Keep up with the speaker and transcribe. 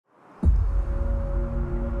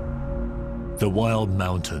The wild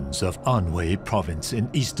mountains of Anhui province in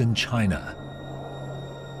eastern China.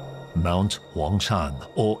 Mount Huangshan,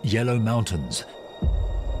 or Yellow Mountains,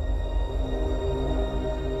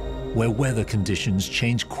 where weather conditions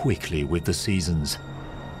change quickly with the seasons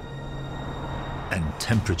and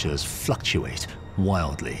temperatures fluctuate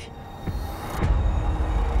wildly.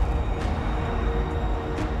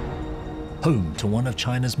 Home to one of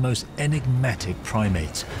China's most enigmatic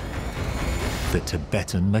primates, the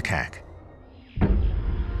Tibetan macaque.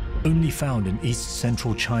 Only found in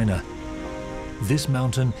east-central China, this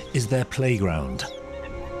mountain is their playground.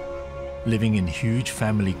 Living in huge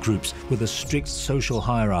family groups with a strict social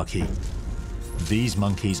hierarchy, these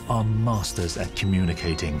monkeys are masters at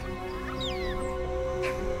communicating.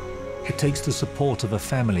 It takes the support of a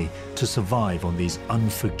family to survive on these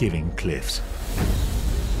unforgiving cliffs.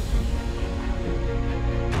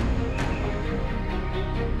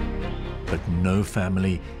 But no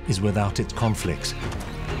family is without its conflicts.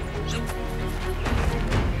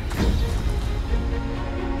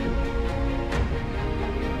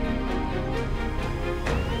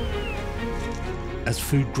 As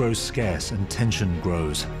food grows scarce and tension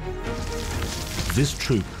grows, this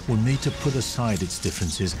troop will need to put aside its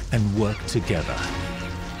differences and work together.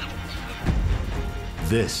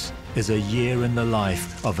 This is a year in the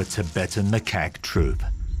life of a Tibetan macaque troop.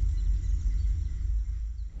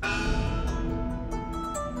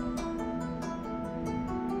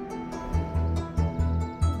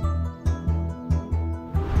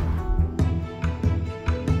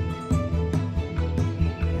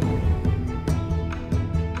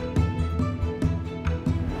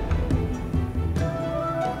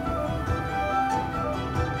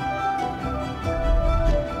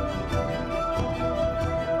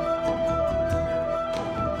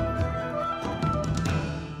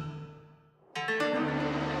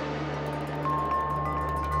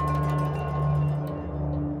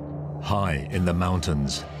 High in the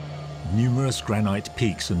mountains, numerous granite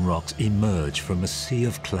peaks and rocks emerge from a sea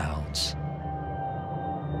of clouds.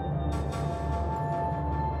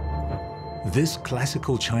 This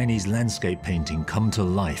classical Chinese landscape painting come to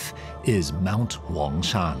life is Mount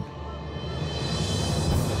Huangshan,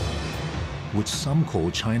 which some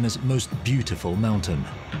call China's most beautiful mountain.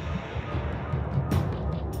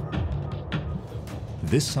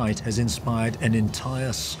 This site has inspired an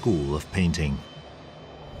entire school of painting.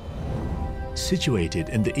 Situated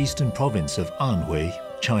in the eastern province of Anhui,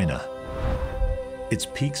 China, its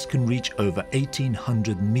peaks can reach over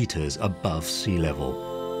 1,800 meters above sea level.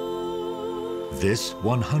 This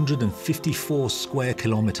 154 square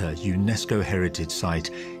kilometer UNESCO heritage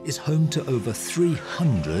site is home to over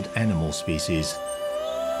 300 animal species,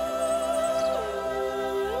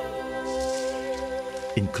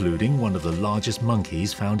 including one of the largest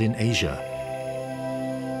monkeys found in Asia,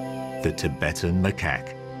 the Tibetan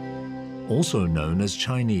macaque, also known as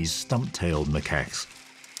Chinese stump-tailed macaques.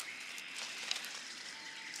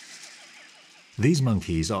 These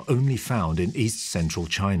monkeys are only found in east-central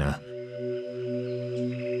China.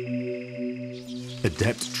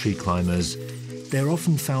 Adept tree climbers, they're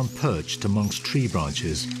often found perched amongst tree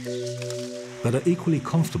branches, but are equally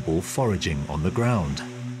comfortable foraging on the ground.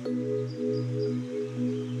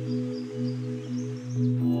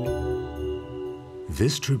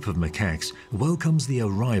 This troop of macaques welcomes the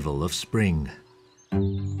arrival of spring.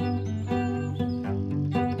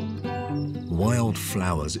 Wild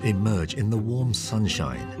flowers emerge in the warm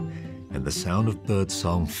sunshine, and the sound of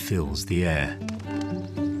birdsong fills the air.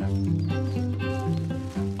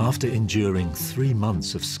 After enduring 3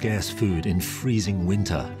 months of scarce food in freezing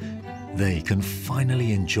winter, they can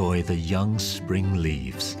finally enjoy the young spring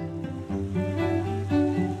leaves.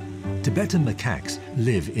 Tibetan macaques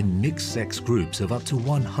live in mixed-sex groups of up to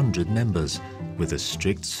 100 members with a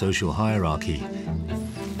strict social hierarchy,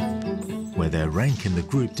 where their rank in the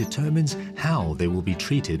group determines how they will be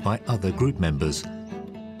treated by other group members.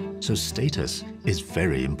 So status is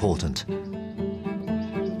very important.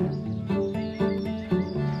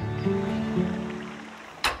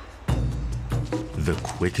 The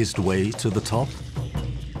quickest way to the top?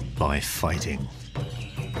 By fighting.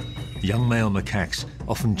 Young male macaques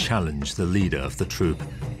often challenge the leader of the troop,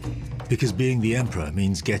 because being the emperor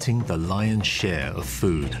means getting the lion's share of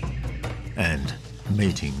food and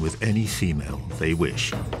mating with any female they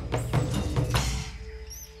wish.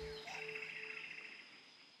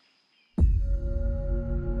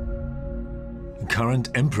 Current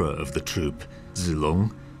emperor of the troop,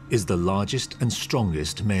 Zilong, is the largest and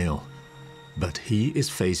strongest male, but he is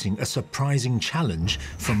facing a surprising challenge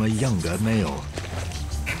from a younger male.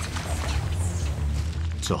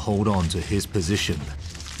 To hold on to his position,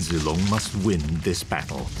 Zilong must win this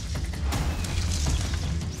battle.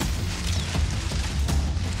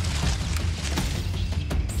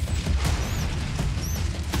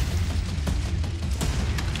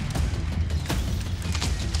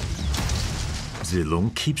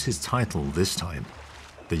 Zilong keeps his title this time.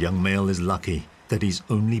 The young male is lucky that he's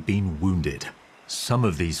only been wounded. Some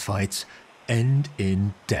of these fights end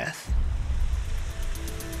in death.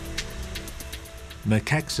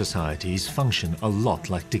 Macaque societies function a lot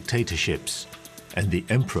like dictatorships, and the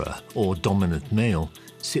emperor, or dominant male,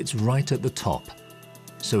 sits right at the top.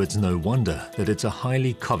 So it's no wonder that it's a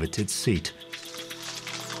highly coveted seat.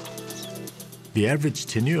 The average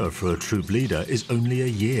tenure for a troop leader is only a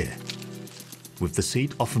year, with the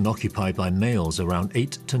seat often occupied by males around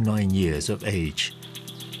 8 to 9 years of age.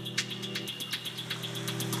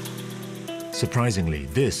 Surprisingly,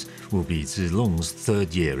 this will be Zilong's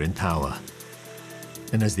 3rd year in power.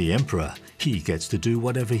 And as the emperor, he gets to do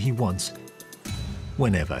whatever he wants,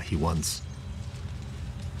 whenever he wants.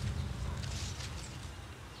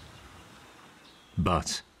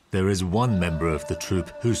 But there is one member of the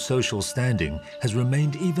troop whose social standing has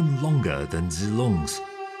remained even longer than Zilong's.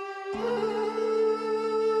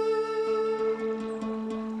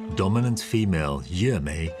 Dominant female Ye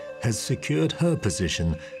Mei has secured her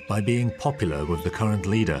position by being popular with the current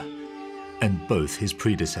leader and both his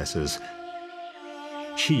predecessors.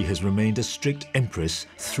 She has remained a strict empress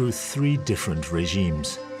through 3 different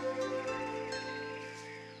regimes.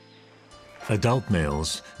 Adult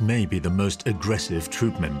males may be the most aggressive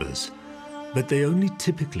troop members, but they only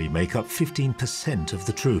typically make up 15% of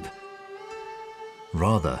the troop.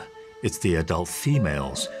 Rather, it's the adult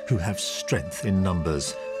females who have strength in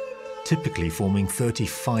numbers, typically forming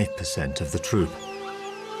 35% of the troop.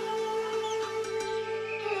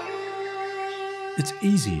 It's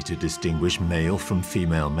easy to distinguish male from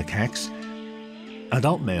female macaques.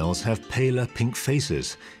 Adult males have paler pink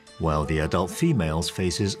faces, while the adult females'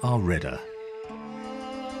 faces are redder.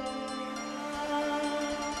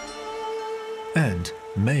 And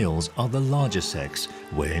males are the larger sex,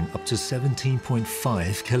 weighing up to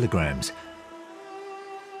 17.5 kilograms,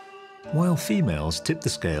 while females tip the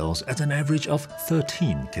scales at an average of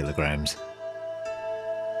 13 kilograms.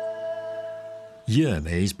 Ye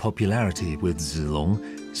Mei's popularity with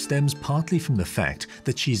Zilong stems partly from the fact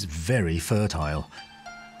that she's very fertile.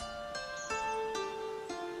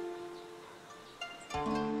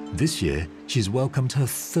 This year, she's welcomed her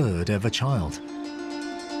 3rd ever child.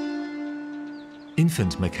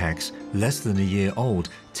 Infant macaques less than a year old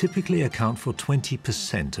typically account for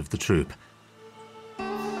 20% of the troop.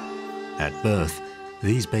 At birth,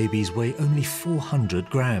 these babies weigh only 400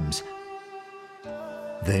 grams.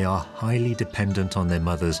 They are highly dependent on their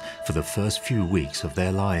mothers for the first few weeks of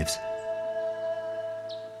their lives.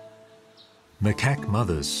 Macaque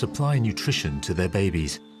mothers supply nutrition to their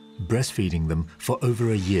babies, breastfeeding them for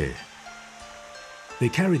over a year. They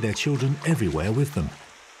carry their children everywhere with them.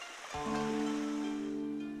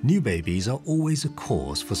 New babies are always a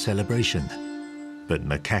cause for celebration, but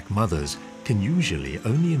macaque mothers can usually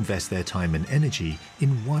only invest their time and energy in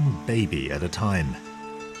one baby at a time.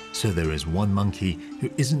 So there is one monkey who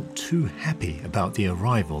isn't too happy about the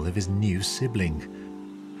arrival of his new sibling.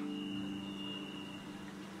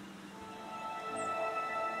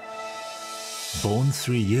 Born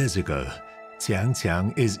 3 years ago,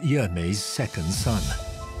 Qiang is Ye Mei's 2nd son.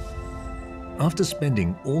 After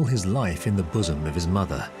spending all his life in the bosom of his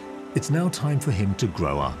mother, it's now time for him to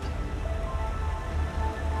grow up.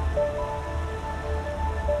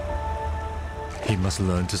 He must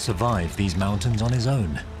learn to survive these mountains on his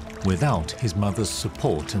own, without his mother's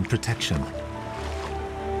support and protection.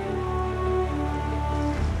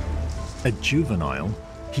 A juvenile,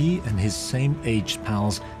 he and his same-aged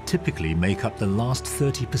pals typically make up the last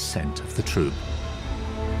 30% of the troop.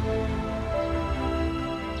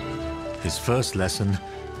 His first lesson,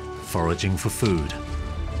 foraging for food.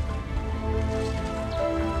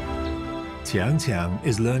 Qiang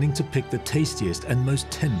is learning to pick the tastiest and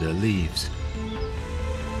most tender leaves.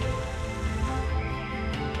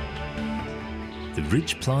 The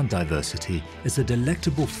rich plant diversity is a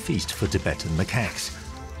delectable feast for Tibetan macaques,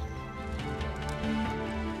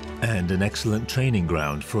 and an excellent training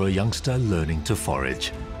ground for a youngster learning to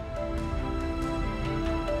forage.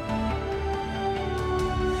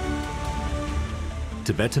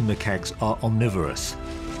 Tibetan macaques are omnivorous,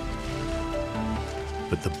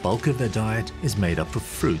 but the bulk of their diet is made up of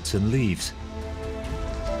fruits and leaves.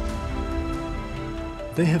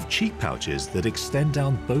 They have cheek pouches that extend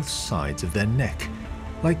down both sides of their neck,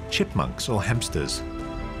 like chipmunks or hamsters.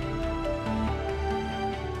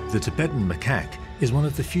 The Tibetan macaque is one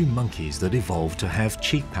of the few monkeys that evolved to have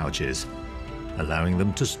cheek pouches, allowing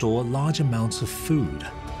them to store large amounts of food,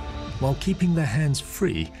 while keeping their hands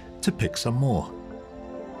free to pick some more.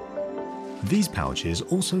 These pouches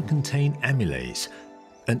also contain amylase,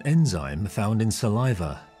 an enzyme found in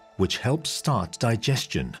saliva which helps start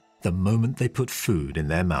digestion the moment they put food in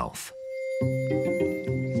their mouth.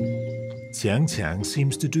 Qiang Qiang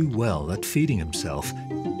seems to do well at feeding himself.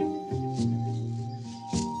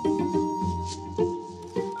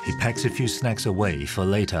 He packs a few snacks away for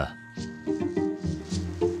later.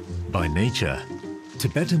 By nature,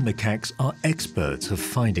 Tibetan macaques are experts of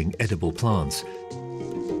finding edible plants.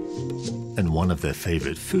 And one of their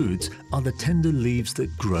favorite foods are the tender leaves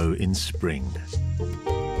that grow in spring.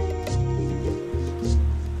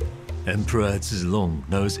 Emperor Zilong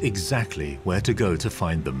knows exactly where to go to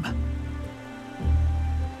find them.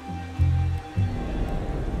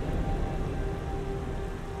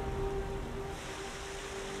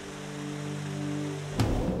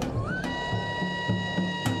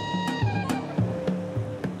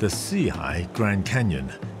 The Sihai Grand Canyon,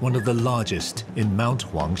 one of the largest in Mount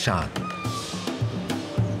Huangshan.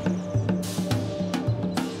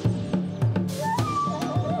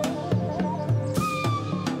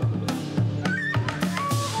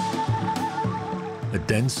 A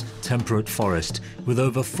dense, temperate forest with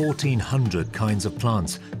over 1,400 kinds of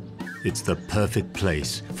plants. It's the perfect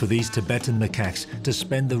place for these Tibetan macaques to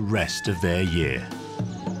spend the rest of their year.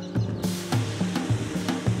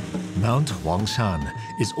 Mount Huangshan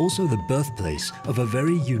is also the birthplace of a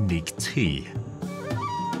very unique tea.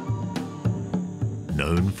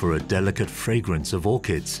 Known for a delicate fragrance of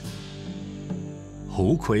orchids,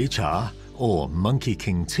 Hu Kui Cha, or Monkey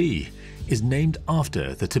King tea, is named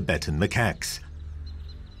after the Tibetan macaques.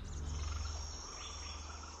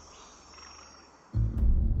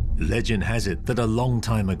 Legend has it that a long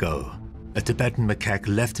time ago, a Tibetan macaque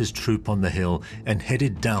left his troop on the hill and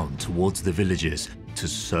headed down towards the villages to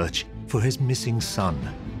search for his missing son.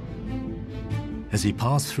 As he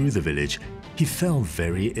passed through the village, he fell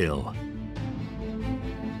very ill.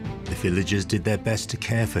 The villagers did their best to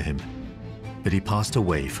care for him, but he passed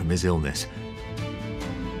away from his illness.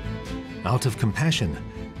 Out of compassion,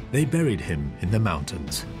 they buried him in the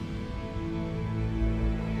mountains.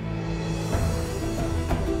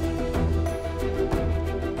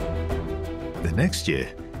 The next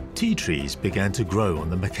year, tea trees began to grow on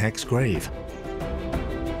the macaque's grave.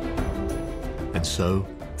 And so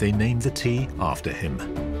they named the tea after him.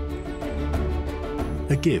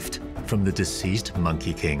 A gift from the deceased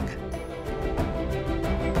Monkey King.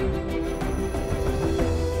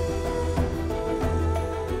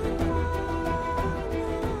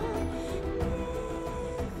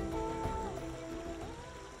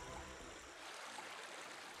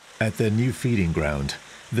 At their new feeding ground,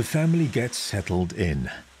 the family gets settled in.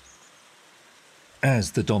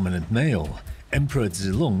 As the dominant male, Emperor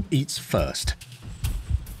Zilong eats first.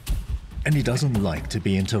 And he doesn't like to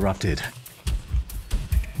be interrupted.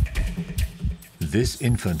 This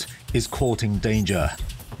infant is courting danger,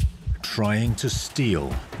 trying to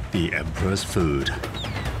steal the emperor's food.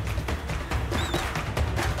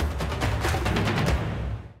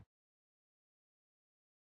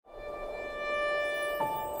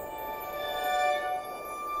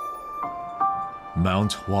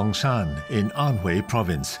 Mount Huangshan in Anhui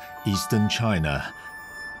Province, eastern China.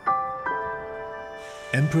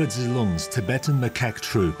 Emperor Zilong's Tibetan macaque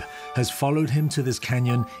troop has followed him to this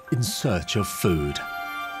canyon in search of food.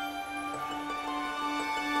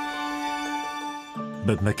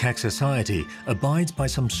 But macaque society abides by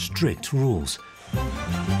some strict rules.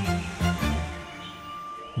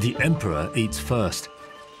 The emperor eats first,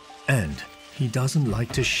 and he doesn't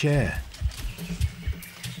like to share.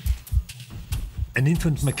 An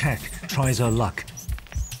infant macaque tries her luck,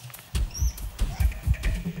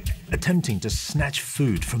 attempting to snatch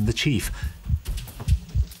food from the chief.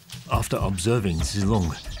 After observing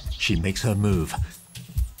Zilong, she makes her move.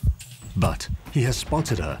 But he has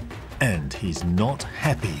spotted her, and he's not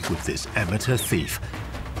happy with this amateur thief.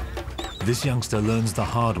 This youngster learns the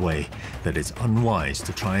hard way that it's unwise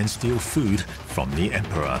to try and steal food from the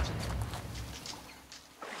emperor.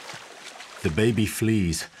 The baby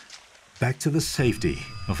flees, back to the safety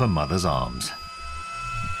of her mother's arms.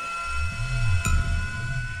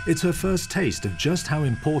 It's her first taste of just how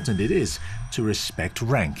important it is to respect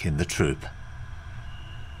rank in the troop.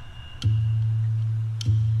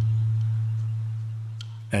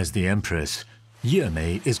 As the Empress,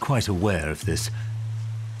 Yemei is quite aware of this.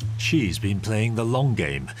 She's been playing the long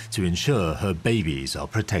game to ensure her babies are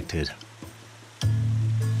protected.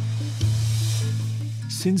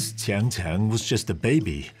 Since Qiang Qiang was just a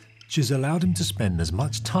baby, she's allowed him to spend as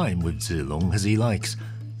much time with Zilong as he likes.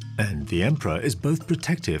 And the emperor is both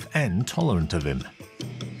protective and tolerant of him.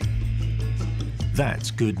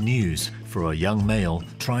 That's good news for a young male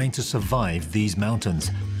trying to survive these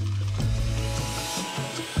mountains.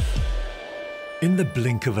 In the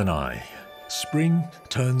blink of an eye, spring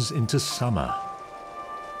turns into summer.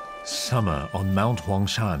 Summer on Mount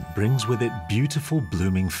Huangshan brings with it beautiful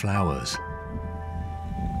blooming flowers,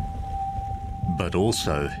 but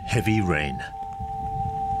also heavy rain.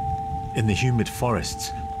 In the humid forests,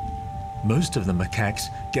 most of the macaques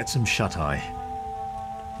get some shut-eye.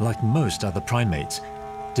 Like most other primates,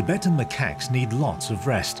 Tibetan macaques need lots of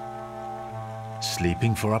rest,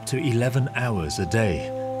 sleeping for up to 11 hours a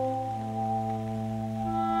day.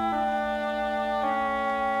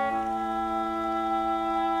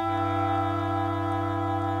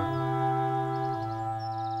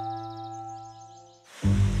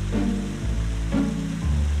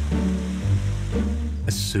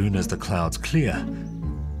 As soon as the clouds clear,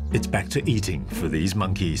 it's back to eating for these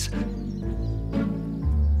monkeys.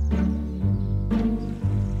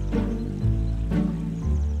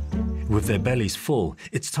 With their bellies full,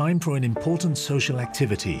 it's time for an important social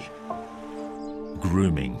activity: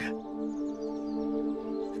 grooming.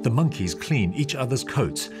 The monkeys clean each other's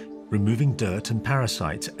coats, removing dirt and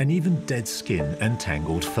parasites and even dead skin and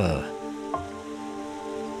tangled fur.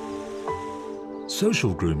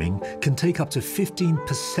 Social grooming can take up to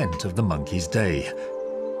 15% of the monkey's day.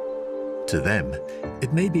 To them,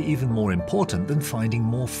 it may be even more important than finding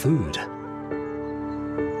more food.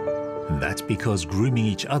 And that's because grooming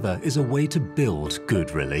each other is a way to build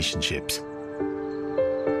good relationships.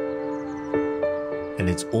 And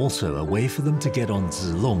it's also a way for them to get on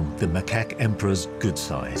Zilong, the macaque emperor's good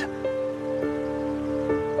side.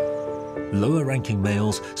 Lower-ranking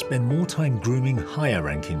males spend more time grooming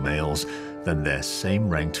higher-ranking males than their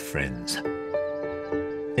same-ranked friends.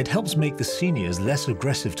 It helps make the seniors less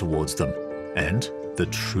aggressive towards them, and the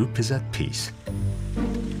troop is at peace.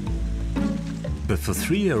 But for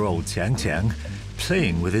 3-year-old Tiang Tiang,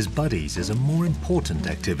 playing with his buddies is a more important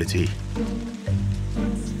activity.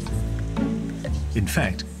 In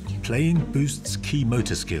fact, playing boosts key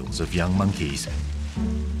motor skills of young monkeys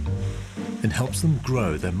and helps them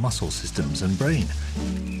grow their muscle systems and brain.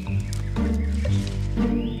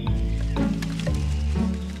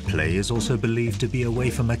 Play is also believed to be a way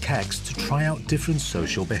for macaques to try out different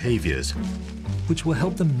social behaviours, which will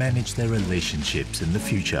help them manage their relationships in the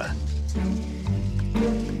future.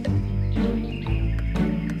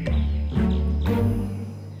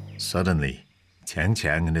 Suddenly, Tiang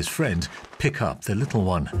Tiang and his friend pick up the little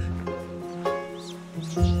one.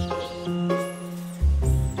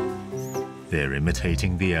 They're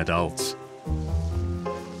imitating the adults.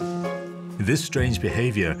 This strange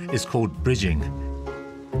behavior is called bridging,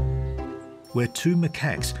 where two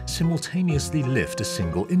macaques simultaneously lift a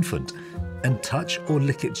single infant and touch or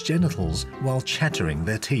lick its genitals while chattering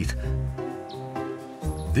their teeth.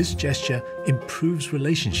 This gesture improves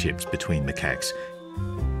relationships between macaques,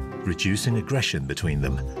 reducing aggression between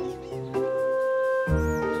them.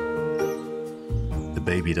 The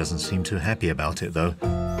baby doesn't seem too happy about it, though.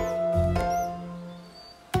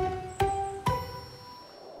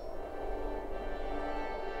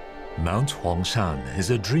 Mount Huangshan is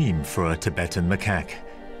a dream for a Tibetan macaque.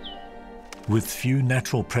 With few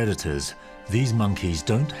natural predators, these monkeys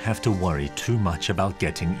don't have to worry too much about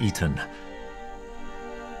getting eaten.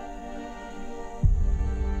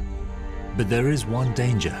 But there is one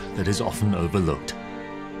danger that is often overlooked: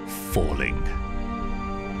 falling.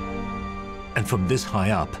 And from this high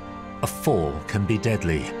up, a fall can be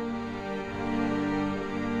deadly.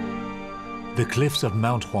 The cliffs of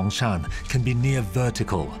Mount Huangshan can be near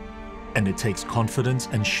vertical, and it takes confidence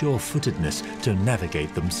and sure-footedness to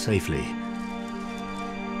navigate them safely.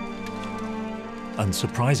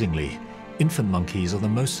 Unsurprisingly, infant monkeys are the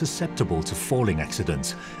most susceptible to falling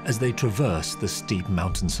accidents as they traverse the steep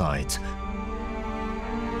mountainsides.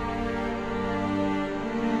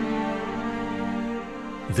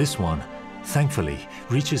 This one, thankfully,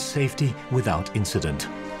 reaches safety without incident.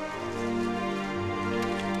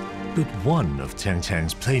 But one of Tiang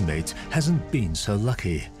Tiang's playmates hasn't been so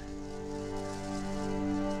lucky.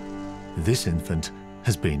 This infant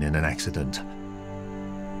has been in an accident.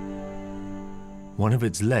 One of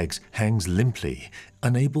its legs hangs limply,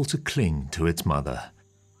 unable to cling to its mother.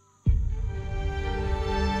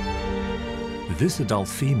 This adult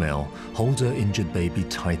female holds her injured baby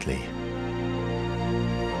tightly.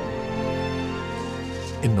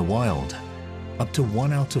 In the wild, up to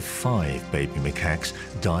 1 out of 5 baby macaques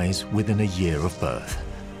dies within a year of birth.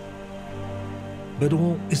 But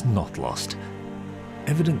all is not lost.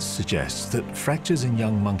 Evidence suggests that fractures in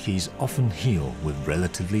young monkeys often heal with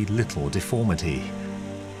relatively little deformity,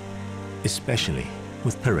 especially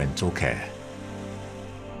with parental care.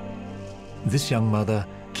 This young mother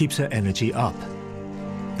keeps her energy up.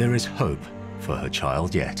 There is hope for her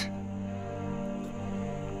child yet.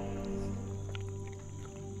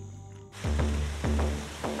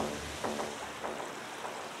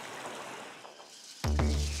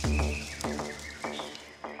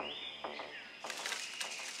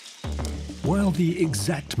 While the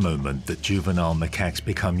exact moment that juvenile macaques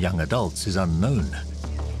become young adults is unknown,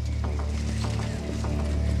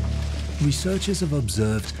 researchers have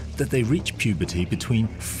observed that they reach puberty between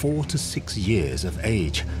 4 to 6 years of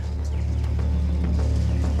age.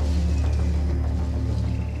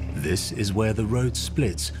 This is where the road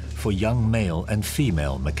splits for young male and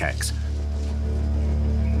female macaques.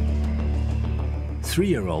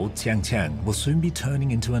 3-year-old Tiang Tiang will soon be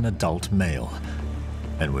turning into an adult male,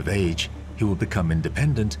 and with age, he will become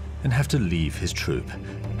independent and have to leave his troop.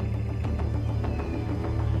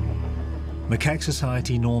 Macaque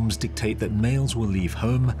society norms dictate that males will leave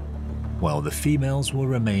home, while the females will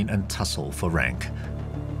remain and tussle for rank.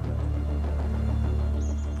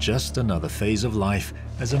 Just another phase of life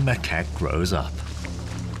as a macaque grows up.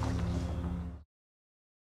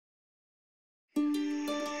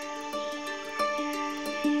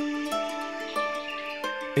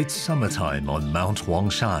 It's summertime on Mount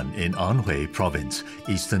Huangshan in Anhui province,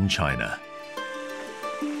 eastern China.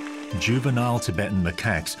 Juvenile Tibetan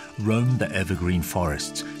macaques roam the evergreen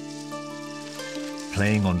forests,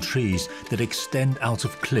 playing on trees that extend out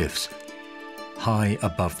of cliffs high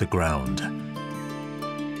above the ground.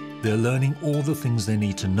 They're learning all the things they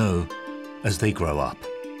need to know as they grow up.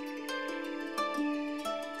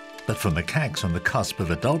 But for macaques on the cusp of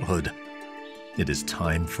adulthood, it is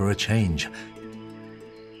time for a change.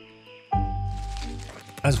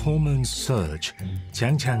 As hormones surge,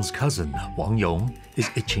 Tiang Tiang's cousin, Wang Yong, is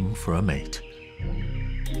itching for a mate.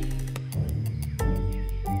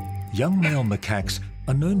 Young male macaques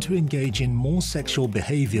are known to engage in more sexual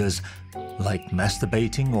behaviours, like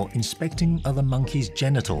masturbating or inspecting other monkeys'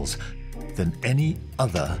 genitals, than any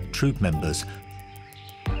other troop members.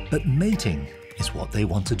 But mating is what they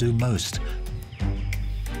want to do most.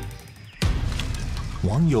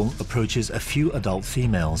 Wang Yong approaches a few adult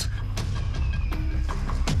females,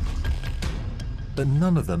 but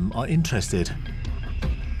none of them are interested.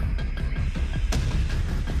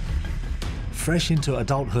 Fresh into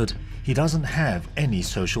adulthood, he doesn't have any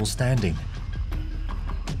social standing.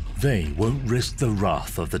 They won't risk the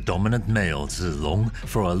wrath of the dominant male Zilong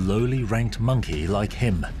for a lowly ranked monkey like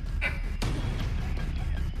him.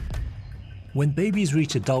 When babies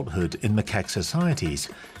reach adulthood in macaque societies,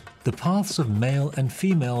 the paths of male and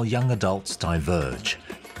female young adults diverge.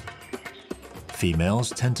 Females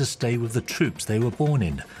tend to stay with the troops they were born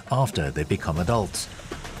in after they become adults.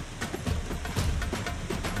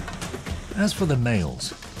 As for the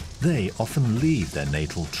males, they often leave their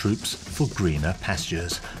natal troops for greener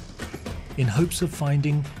pastures, in hopes of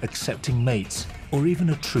finding accepting mates or even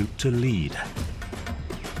a troop to lead.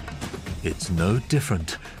 It's no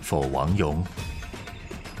different for Wang Yong.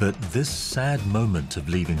 But this sad moment of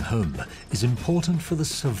leaving home is important for the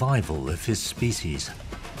survival of his species.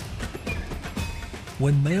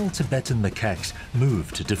 When male Tibetan macaques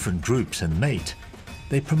move to different groups and mate,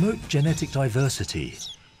 they promote genetic diversity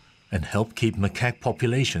and help keep macaque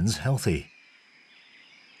populations healthy.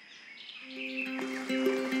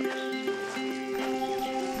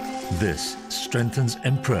 This strengthens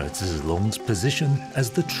Emperor Zilong's position as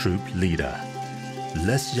the troop leader.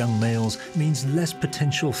 Less young males means less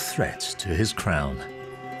potential threats to his crown.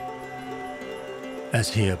 As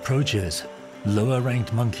he approaches,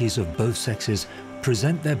 lower-ranked monkeys of both sexes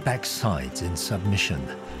present their backsides in submission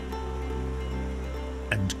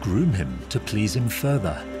and groom him to please him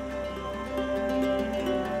further.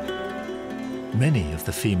 Many of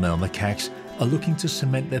the female macaques are looking to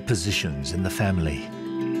cement their positions in the family.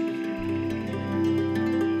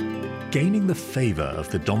 Gaining the favor of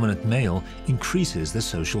the dominant male increases their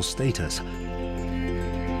social status,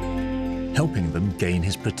 helping them gain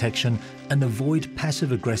his protection and avoid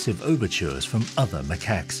passive-aggressive overtures from other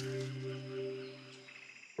macaques.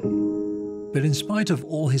 But in spite of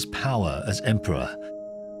all his power as emperor,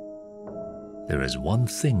 there is one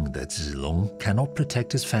thing that Zilong cannot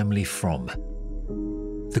protect his family from: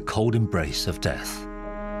 the cold embrace of death.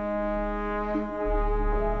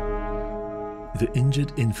 The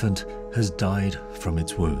injured infant has died from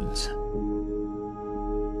its wounds.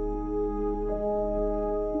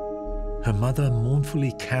 Her mother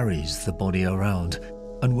mournfully carries the body around,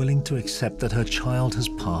 unwilling to accept that her child has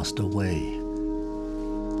passed away.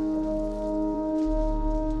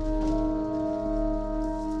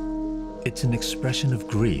 It's an expression of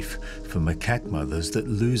grief for macaque mothers that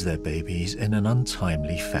lose their babies in an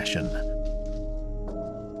untimely fashion.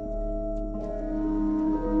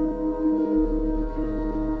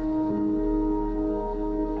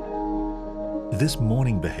 This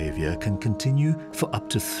mourning behavior can continue for up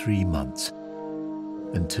to 3 months,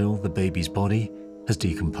 until the baby's body has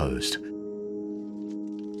decomposed.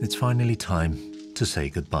 It's finally time to say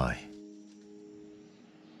goodbye.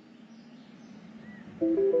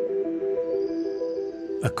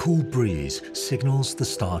 A cool breeze signals the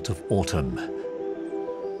start of autumn.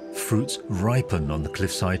 Fruits ripen on the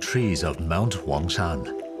cliffside trees of Mount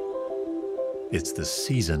Huangshan. It's the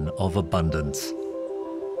season of abundance.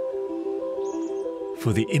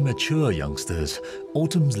 For the immature youngsters,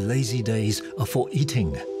 autumn's lazy days are for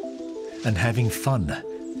eating and having fun.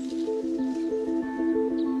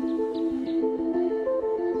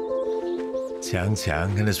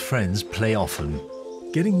 Qiang and his friends play often,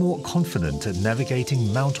 getting more confident at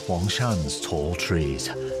navigating Mount Huangshan's tall trees.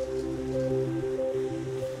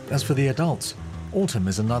 As for the adults, autumn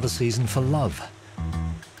is another season for love.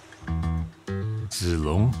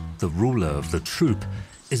 Zilong, the ruler of the troop,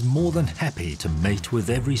 is more than happy to mate with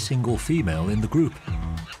every single female in the group.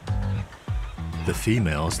 The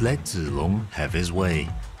females let Zilong have his way.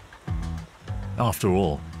 After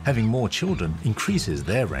all, having more children increases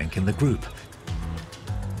their rank in the group.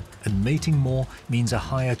 And mating more means a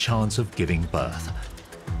higher chance of giving birth.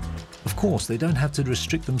 Of course, they don't have to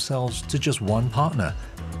restrict themselves to just one partner.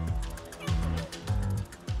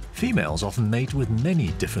 Females often mate with many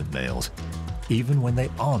different males, even when they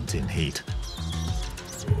aren't in heat.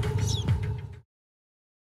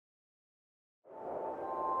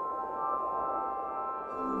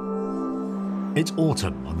 It's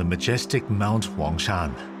autumn on the majestic Mount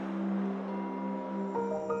Huangshan,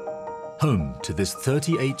 home to this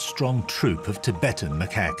 38-strong troop of Tibetan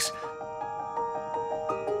macaques.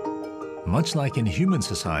 Much like in human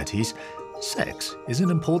societies, sex is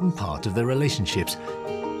an important part of their relationships.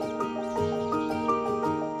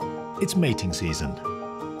 It's mating season,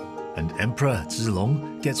 and Emperor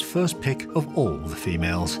Zilong gets first pick of all the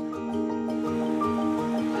females.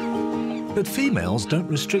 But females don't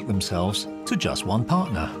restrict themselves to just one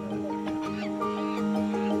partner.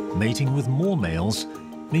 Mating with more males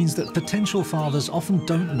means that potential fathers often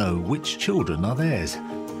don't know which children are theirs.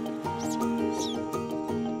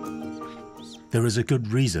 There is a good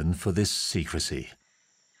reason for this secrecy.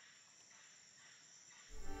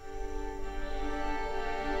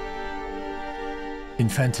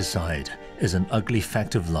 Infanticide is an ugly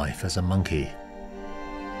fact of life as a monkey.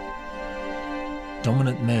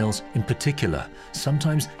 Dominant males, in particular,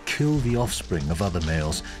 sometimes kill the offspring of other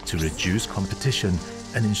males to reduce competition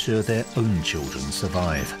and ensure their own children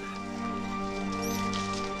survive.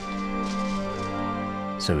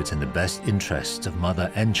 So it's in the best interests of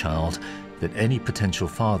mother and child that any potential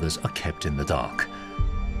fathers are kept in the dark.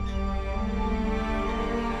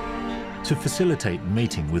 To facilitate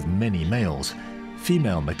mating with many males,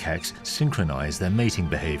 female macaques synchronize their mating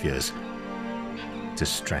behaviours,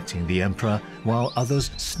 distracting the emperor while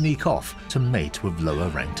others sneak off to mate with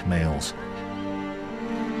lower-ranked males.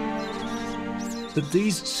 But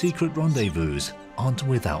these secret rendezvous aren't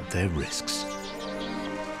without their risks.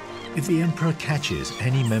 If the emperor catches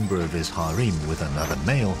any member of his harem with another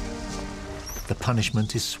male, the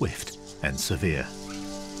punishment is swift and severe.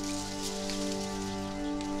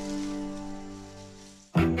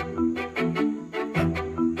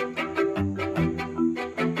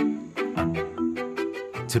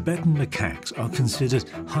 Tibetan macaques are considered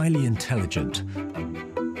highly intelligent.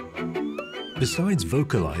 Besides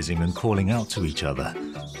vocalizing and calling out to each other,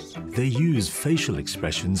 they use facial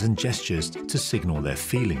expressions and gestures to signal their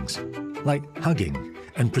feelings, like hugging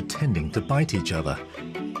and pretending to bite each other.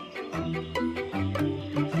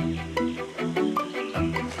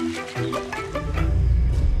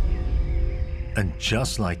 And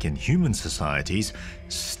just like in human societies,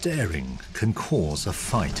 staring can cause a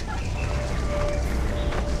fight.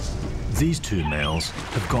 These two males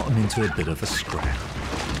have gotten into a bit of a scrap.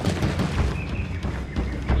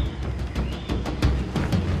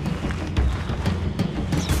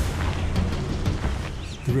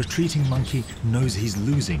 The retreating monkey knows he's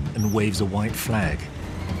losing and waves a white flag,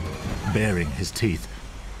 baring his teeth.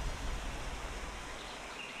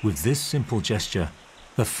 With this simple gesture,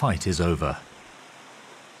 the fight is over.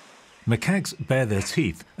 Macaques bare their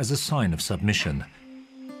teeth as a sign of submission.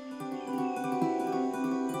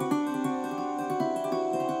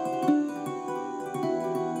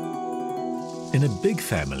 In a big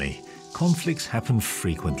family, conflicts happen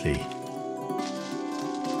frequently.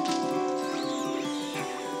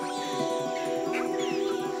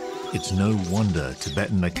 It's no wonder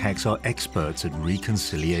Tibetan macaques are experts at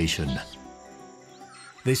reconciliation.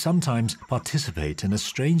 They sometimes participate in a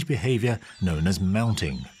strange behavior known as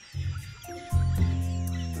mounting.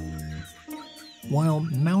 While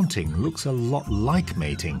mounting looks a lot like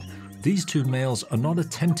mating, these two males are not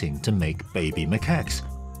attempting to make baby macaques.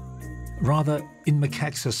 Rather, in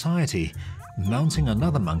macaque society, mounting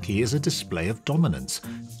another monkey is a display of dominance.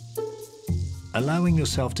 allowing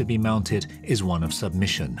yourself to be mounted is one of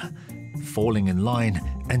submission, falling in line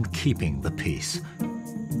and keeping the peace.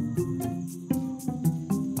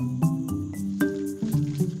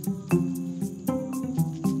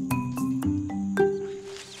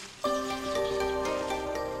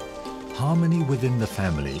 Harmony within the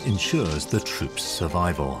family ensures the troop's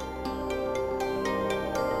survival.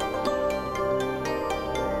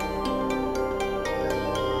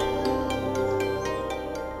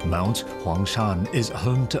 Mount Huangshan is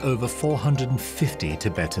home to over 450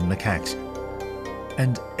 Tibetan macaques,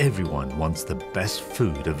 and everyone wants the best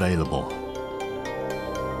food available.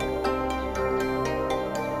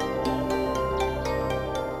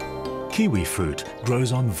 Kiwi fruit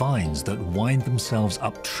grows on vines that wind themselves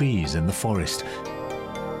up trees in the forest.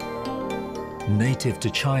 Native to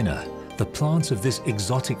China, the plants of this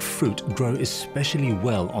exotic fruit grow especially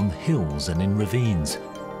well on hills and in ravines,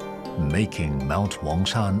 making Mount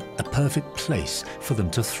Huangshan a perfect place for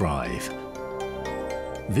them to thrive.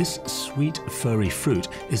 This sweet, furry fruit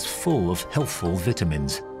is full of healthful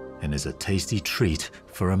vitamins and is a tasty treat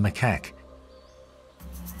for a macaque.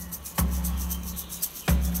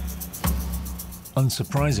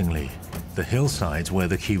 Unsurprisingly, the hillsides where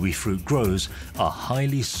the kiwi fruit grows are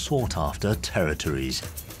highly sought-after territories.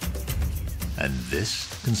 And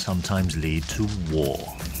this can sometimes lead to war.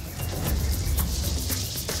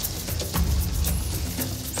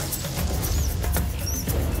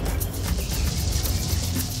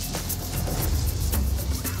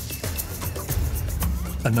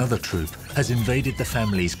 Another troop has invaded the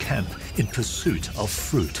family's camp in pursuit of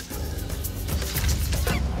fruit.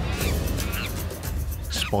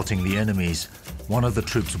 Spotting the enemies, one of the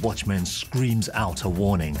troop's watchmen screams out a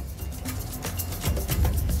warning.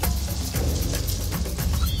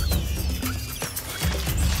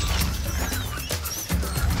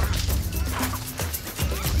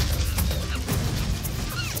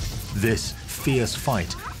 This fierce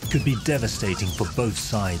fight could be devastating for both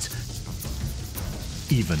sides,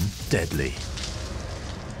 even deadly.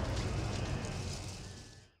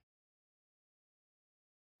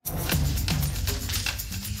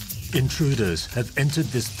 Intruders have entered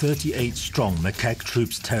this 38-strong macaque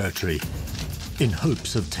troop's territory in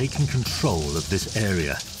hopes of taking control of this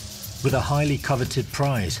area with a highly coveted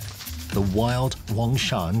prize, the wild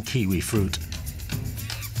Huangshan kiwi fruit.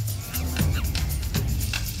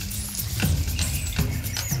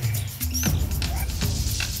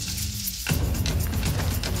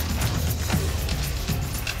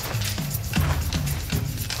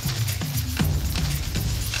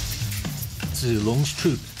 Zilong's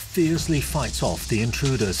troop fiercely fights off the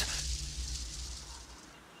intruders.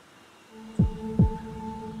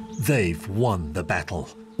 They've won the battle.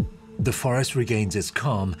 The forest regains its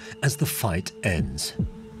calm as the fight ends.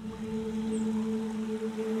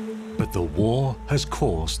 But the war has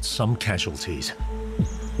caused some casualties.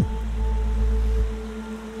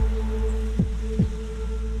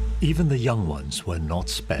 Even the young ones were not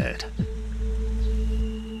spared.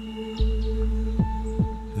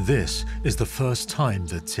 This is the first time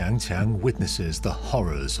that Qiang witnesses the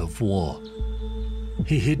horrors of war.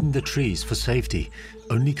 He hid in the trees for safety,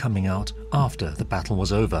 only coming out after the battle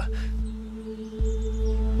was over.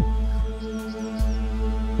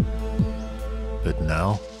 But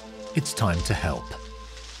now, it's time to help.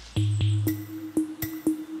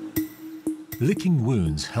 Licking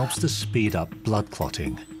wounds helps to speed up blood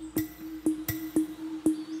clotting.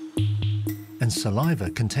 And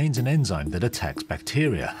saliva contains an enzyme that attacks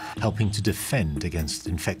bacteria, helping to defend against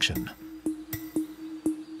infection.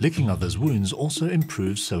 Licking others' wounds also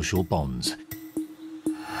improves social bonds,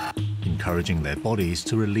 encouraging their bodies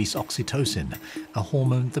to release oxytocin, a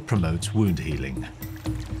hormone that promotes wound healing.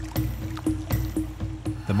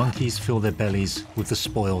 The monkeys fill their bellies with the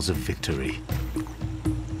spoils of victory.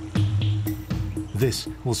 This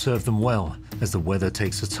will serve them well as the weather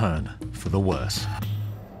takes a turn for the worse.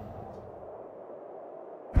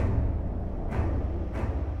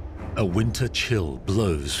 A winter chill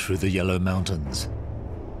blows through the Yellow Mountains.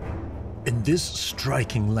 In this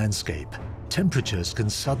striking landscape, temperatures can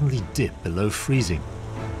suddenly dip below freezing.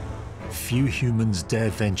 Few humans dare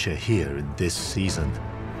venture here in this season.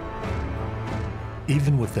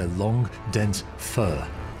 Even with their long, dense fur,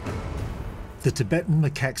 the Tibetan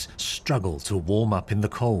macaques struggle to warm up in the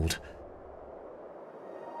cold.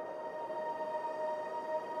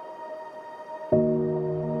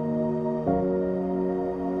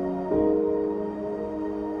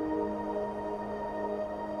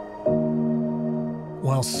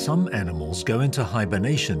 While some animals go into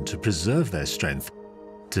hibernation to preserve their strength,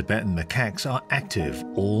 Tibetan macaques are active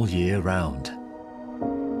all year round.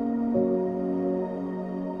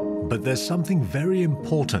 But there's something very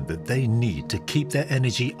important that they need to keep their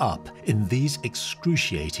energy up in these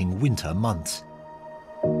excruciating winter months.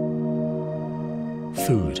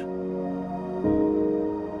 Food.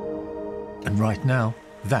 And right now,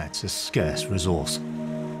 that's a scarce resource.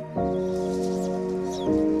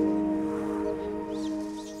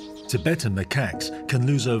 Tibetan macaques can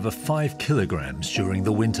lose over 5 kilograms during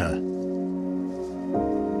the winter.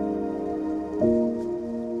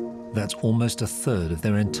 That's almost a third of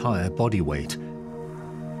their entire body weight.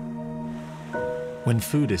 When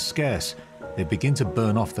food is scarce, they begin to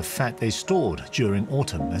burn off the fat they stored during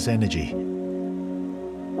autumn as energy.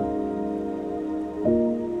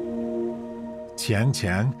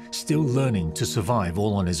 Tiang, still learning to survive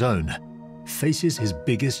all on his own, faces his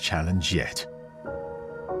biggest challenge yet: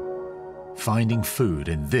 finding food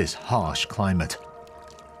in this harsh climate.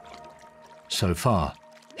 So far,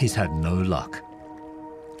 he's had no luck.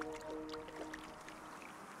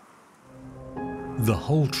 The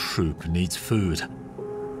whole troop needs food.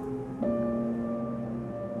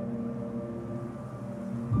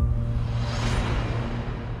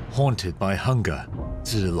 Haunted by hunger,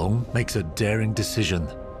 Zilong makes a daring decision: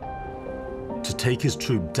 to take his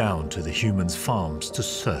troop down to the humans' farms to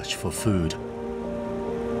search for food.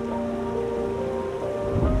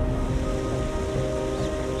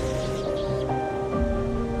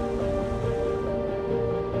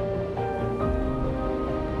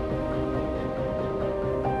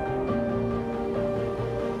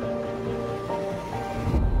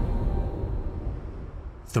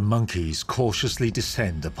 The monkeys cautiously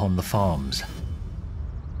descend upon the farms.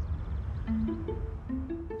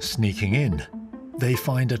 Sneaking in, they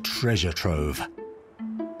find a treasure trove.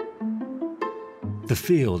 The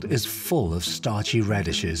field is full of starchy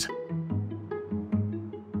radishes,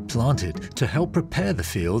 planted to help prepare the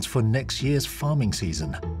fields for next year's farming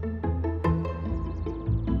season.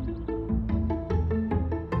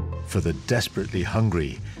 For the desperately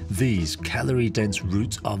hungry, these calorie-dense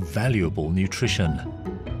roots are valuable nutrition.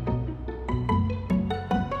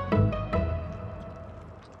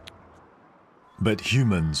 But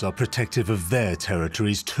humans are protective of their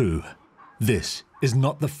territories too. This is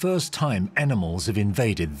not the first time animals have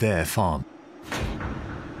invaded their farm.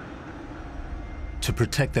 To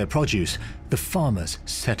protect their produce, the farmers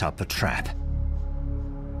set up a trap.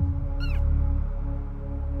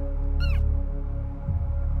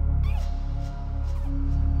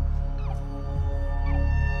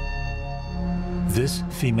 This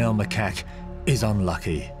female macaque is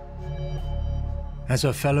unlucky. As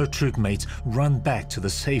her fellow troopmates run back to the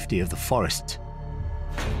safety of the forest,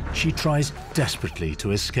 she tries desperately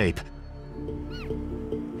to escape.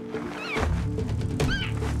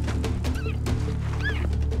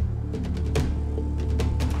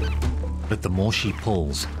 But the more she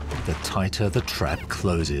pulls, the tighter the trap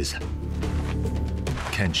closes.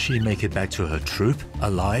 Can she make it back to her troop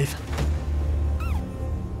alive?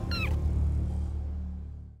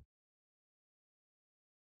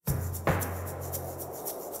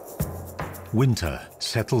 Winter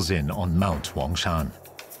settles in on Mount Huangshan.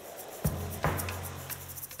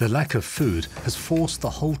 The lack of food has forced the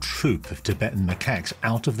whole troop of Tibetan macaques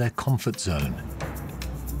out of their comfort zone.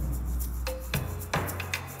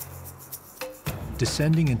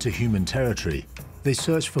 Descending into human territory, they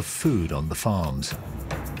search for food on the farms.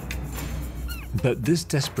 But this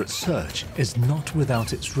desperate search is not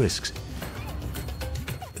without its risks.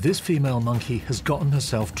 This female monkey has gotten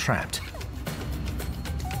herself trapped,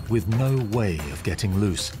 with no way of getting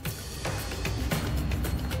loose.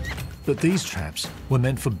 But these traps were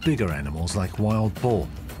meant for bigger animals like wild boar,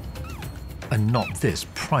 and not this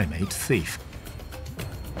primate thief.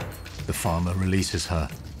 The farmer releases her,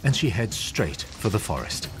 and she heads straight for the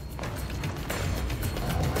forest.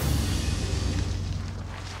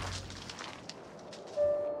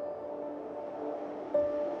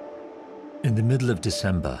 In the middle of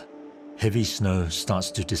December, heavy snow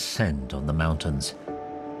starts to descend on the mountains.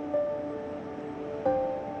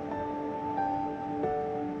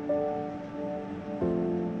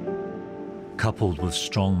 Coupled with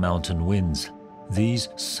strong mountain winds, these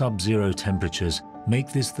sub-zero temperatures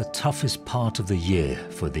make this the toughest part of the year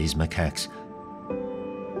for these macaques.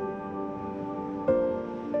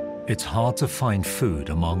 It's hard to find food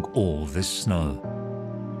among all this snow.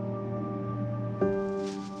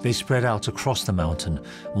 They spread out across the mountain,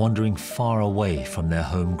 wandering far away from their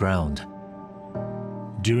home ground.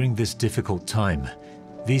 During this difficult time,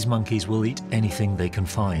 these monkeys will eat anything they can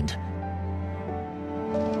find.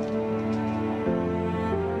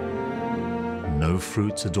 No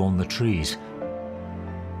fruits adorn the trees,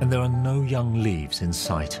 and there are no young leaves in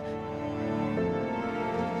sight.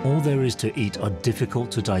 All there is to eat are difficult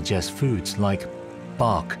to digest foods like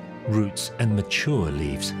bark, roots, and mature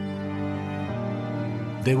leaves.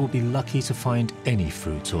 They will be lucky to find any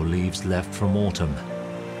fruits or leaves left from autumn.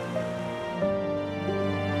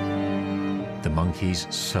 The monkeys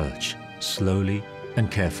search slowly and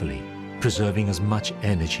carefully, preserving as much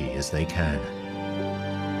energy as they can.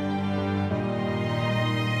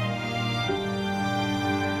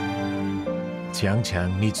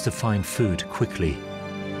 Tiang needs to find food quickly.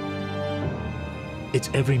 It's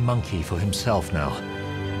every monkey for himself now.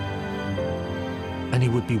 And he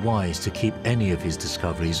would be wise to keep any of his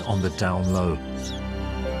discoveries on the down low.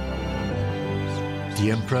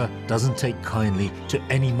 The emperor doesn't take kindly to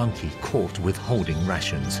any monkey caught withholding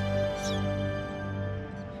rations.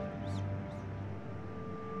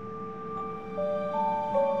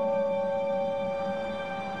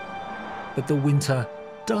 But the winter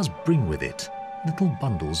does bring with it little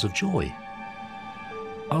bundles of joy.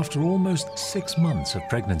 After almost 6 months of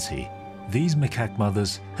pregnancy, these macaque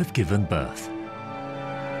mothers have given birth.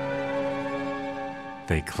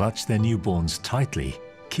 They clutch their newborns tightly,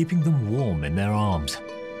 keeping them warm in their arms.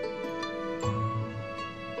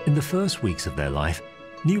 In the first weeks of their life,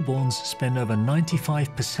 newborns spend over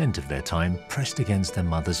 95% of their time pressed against their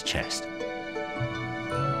mother's chest.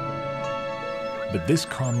 But this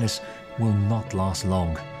calmness will not last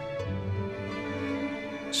long.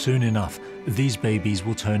 Soon enough, these babies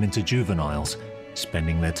will turn into juveniles,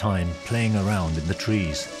 spending their time playing around in the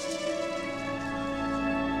trees.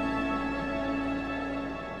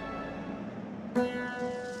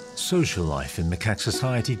 Social life in macaque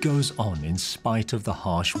society goes on in spite of the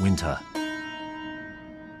harsh winter.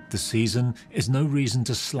 The season is no reason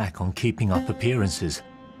to slack on keeping up appearances.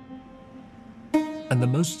 And the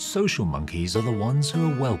most social monkeys are the ones who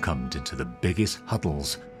are welcomed into the biggest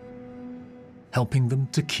huddles, helping them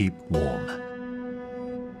to keep warm.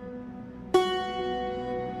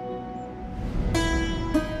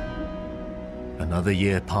 Another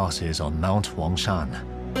year passes on Mount Huangshan.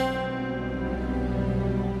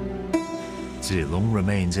 Zilong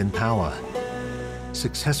remains in power,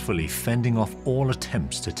 successfully fending off all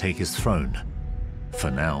attempts to take his throne, for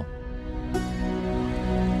now.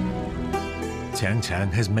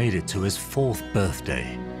 Tiang has made it to his 4th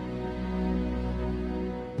birthday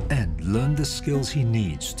and learned the skills he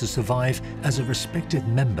needs to survive as a respected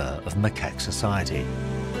member of macaque society.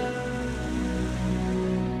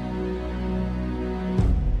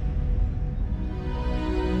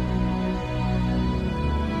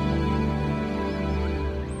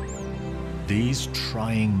 These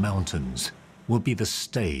trying mountains will be the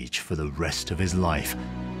stage for the rest of his life,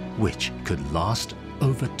 which could last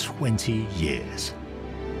over 20 years.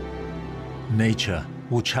 Nature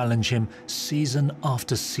will challenge him season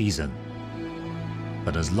after season.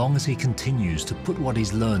 But as long as he continues to put what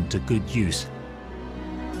he's learned to good use,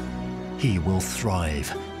 he will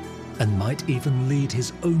thrive and might even lead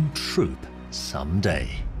his own troop someday.